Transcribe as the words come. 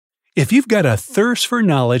If you've got a thirst for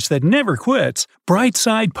knowledge that never quits,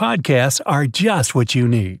 Brightside Podcasts are just what you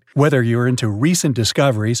need. Whether you're into recent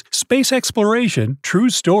discoveries, space exploration, true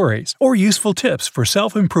stories, or useful tips for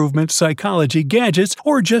self-improvement, psychology, gadgets,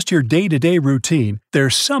 or just your day-to-day routine,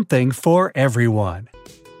 there's something for everyone.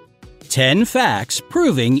 10 facts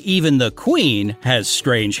proving even the Queen has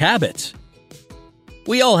strange habits.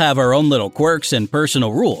 We all have our own little quirks and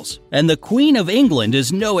personal rules, and the Queen of England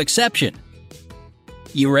is no exception.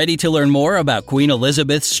 You ready to learn more about Queen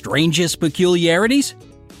Elizabeth's strangest peculiarities?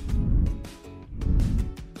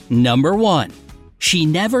 Number 1. She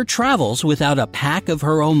never travels without a pack of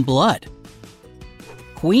her own blood.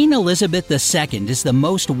 Queen Elizabeth II is the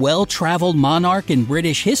most well-traveled monarch in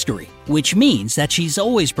British history, which means that she's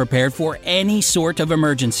always prepared for any sort of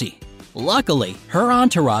emergency. Luckily, her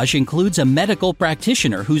entourage includes a medical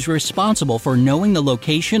practitioner who's responsible for knowing the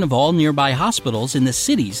location of all nearby hospitals in the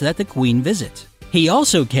cities that the Queen visits. He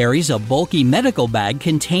also carries a bulky medical bag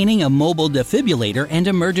containing a mobile defibrillator and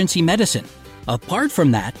emergency medicine. Apart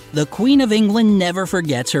from that, the Queen of England never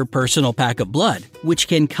forgets her personal pack of blood, which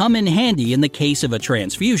can come in handy in the case of a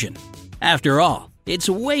transfusion. After all, it's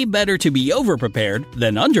way better to be overprepared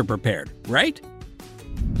than underprepared, right?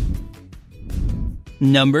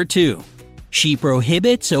 Number 2. She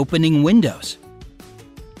prohibits opening windows.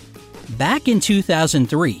 Back in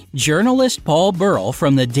 2003, journalist Paul Burrell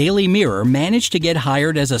from the Daily Mirror managed to get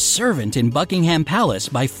hired as a servant in Buckingham Palace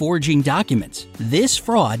by forging documents. This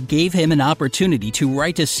fraud gave him an opportunity to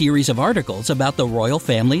write a series of articles about the royal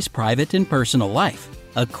family's private and personal life.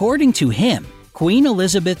 According to him, Queen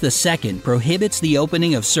Elizabeth II prohibits the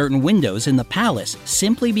opening of certain windows in the palace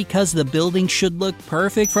simply because the building should look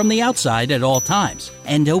perfect from the outside at all times,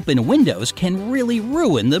 and open windows can really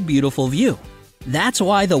ruin the beautiful view. That's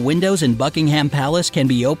why the windows in Buckingham Palace can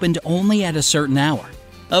be opened only at a certain hour.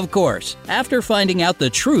 Of course, after finding out the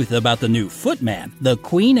truth about the new footman, the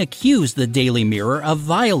Queen accused the Daily Mirror of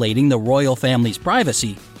violating the royal family's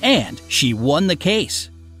privacy, and she won the case.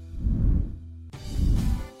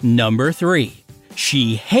 Number 3.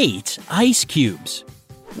 She hates ice cubes.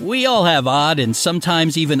 We all have odd and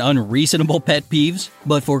sometimes even unreasonable pet peeves,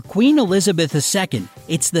 but for Queen Elizabeth II,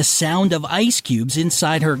 it's the sound of ice cubes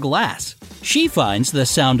inside her glass. She finds the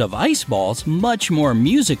sound of ice balls much more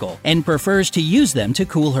musical and prefers to use them to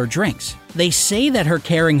cool her drinks. They say that her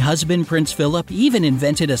caring husband, Prince Philip, even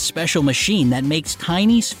invented a special machine that makes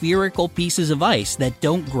tiny spherical pieces of ice that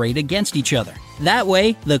don't grate against each other. That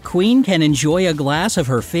way, the Queen can enjoy a glass of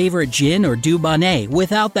her favorite gin or Dubonnet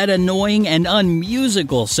without that annoying and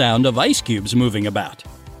unmusical sound of ice cubes moving about.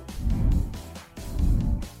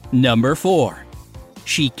 Number 4.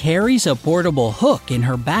 She carries a portable hook in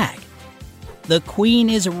her bag. The Queen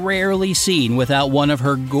is rarely seen without one of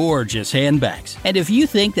her gorgeous handbags. And if you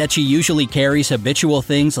think that she usually carries habitual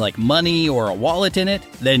things like money or a wallet in it,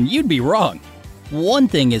 then you'd be wrong. One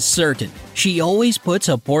thing is certain, she always puts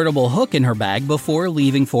a portable hook in her bag before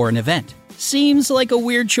leaving for an event. Seems like a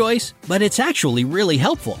weird choice, but it's actually really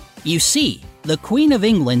helpful. You see, the Queen of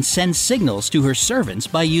England sends signals to her servants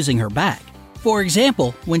by using her bag. For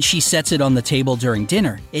example, when she sets it on the table during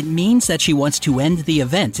dinner, it means that she wants to end the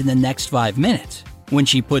event in the next 5 minutes. When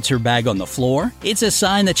she puts her bag on the floor, it's a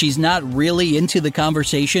sign that she's not really into the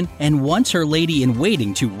conversation and wants her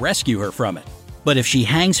lady-in-waiting to rescue her from it. But if she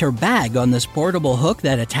hangs her bag on this portable hook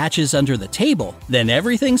that attaches under the table, then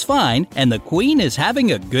everything's fine and the Queen is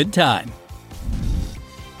having a good time.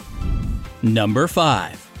 Number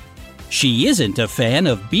 5. She isn't a fan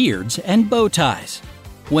of beards and bow ties.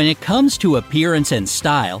 When it comes to appearance and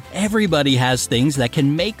style, everybody has things that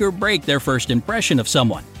can make or break their first impression of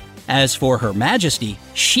someone. As for Her Majesty,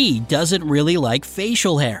 she doesn't really like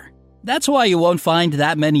facial hair. That's why you won't find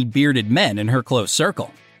that many bearded men in her close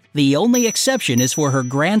circle. The only exception is for her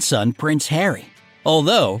grandson, Prince Harry.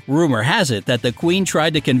 Although, rumor has it that the Queen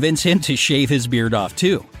tried to convince him to shave his beard off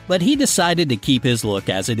too, but he decided to keep his look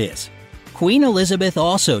as it is. Queen Elizabeth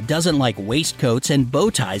also doesn't like waistcoats and bow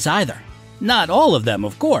ties either. Not all of them,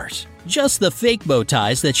 of course, just the fake bow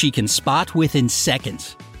ties that she can spot within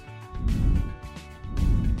seconds.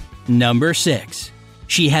 Number 6.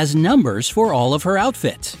 She has numbers for all of her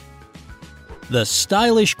outfits. The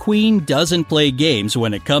stylish Queen doesn't play games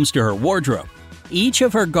when it comes to her wardrobe. Each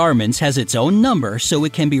of her garments has its own number so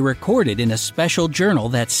it can be recorded in a special journal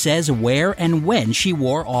that says where and when she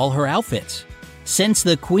wore all her outfits. Since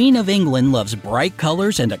the Queen of England loves bright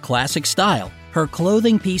colors and a classic style, her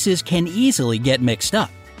clothing pieces can easily get mixed up.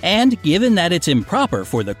 And given that it's improper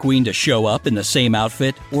for the Queen to show up in the same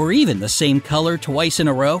outfit or even the same color twice in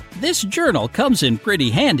a row, this journal comes in pretty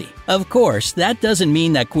handy. Of course, that doesn't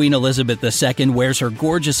mean that Queen Elizabeth II wears her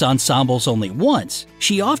gorgeous ensembles only once.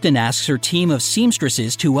 She often asks her team of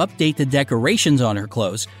seamstresses to update the decorations on her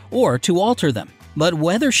clothes or to alter them. But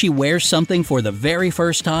whether she wears something for the very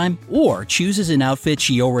first time or chooses an outfit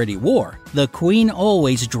she already wore, the Queen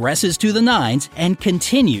always dresses to the nines and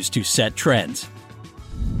continues to set trends.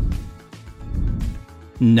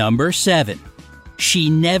 Number 7. She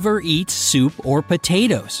never eats soup or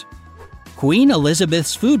potatoes. Queen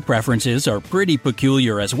Elizabeth's food preferences are pretty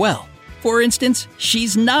peculiar as well. For instance,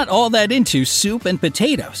 she's not all that into soup and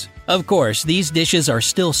potatoes. Of course, these dishes are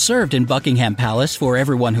still served in Buckingham Palace for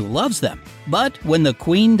everyone who loves them. But when the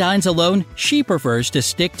Queen dines alone, she prefers to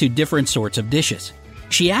stick to different sorts of dishes.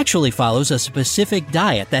 She actually follows a specific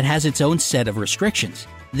diet that has its own set of restrictions.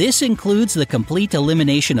 This includes the complete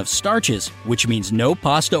elimination of starches, which means no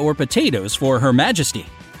pasta or potatoes for Her Majesty.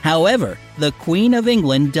 However, the Queen of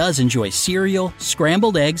England does enjoy cereal,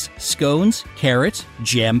 scrambled eggs, scones, carrots,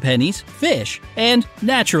 jam pennies, fish, and,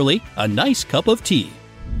 naturally, a nice cup of tea.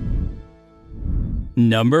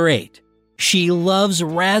 Number 8. She loves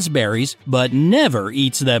raspberries but never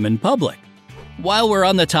eats them in public. While we're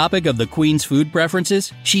on the topic of the Queen's food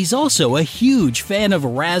preferences, she's also a huge fan of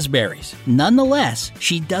raspberries. Nonetheless,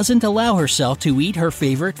 she doesn't allow herself to eat her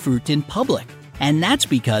favorite fruit in public. And that's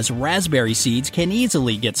because raspberry seeds can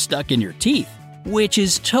easily get stuck in your teeth, which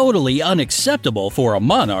is totally unacceptable for a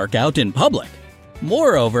monarch out in public.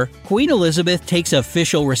 Moreover, Queen Elizabeth takes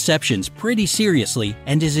official receptions pretty seriously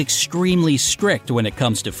and is extremely strict when it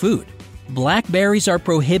comes to food. Blackberries are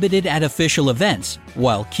prohibited at official events,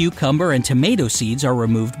 while cucumber and tomato seeds are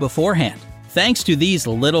removed beforehand. Thanks to these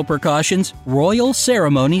little precautions, royal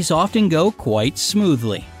ceremonies often go quite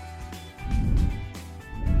smoothly.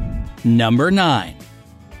 Number 9.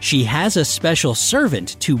 She has a special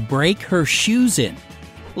servant to break her shoes in.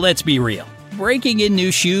 Let's be real, breaking in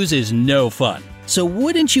new shoes is no fun. So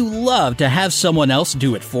wouldn't you love to have someone else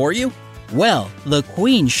do it for you? Well, the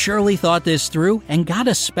Queen surely thought this through and got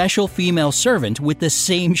a special female servant with the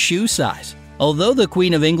same shoe size. Although the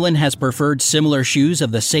Queen of England has preferred similar shoes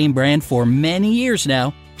of the same brand for many years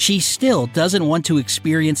now, she still doesn't want to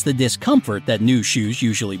experience the discomfort that new shoes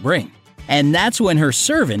usually bring. And that's when her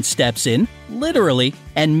servant steps in, literally,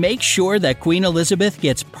 and makes sure that Queen Elizabeth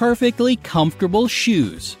gets perfectly comfortable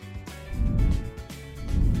shoes.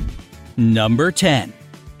 Number 10.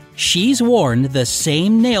 She's worn the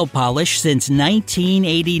same nail polish since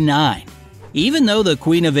 1989. Even though the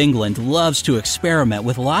Queen of England loves to experiment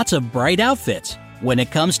with lots of bright outfits, when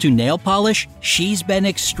it comes to nail polish, she's been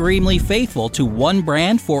extremely faithful to one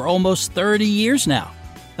brand for almost 30 years now.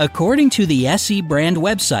 According to the SE brand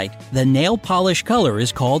website, the nail polish color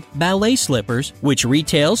is called Ballet Slippers, which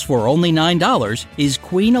retails for only $9, is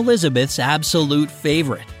Queen Elizabeth's absolute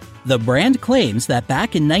favorite. The brand claims that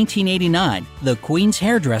back in 1989, the Queen's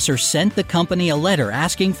hairdresser sent the company a letter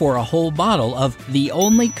asking for a whole bottle of the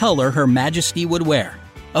only color Her Majesty would wear.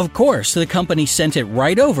 Of course, the company sent it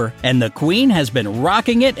right over, and the Queen has been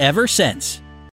rocking it ever since.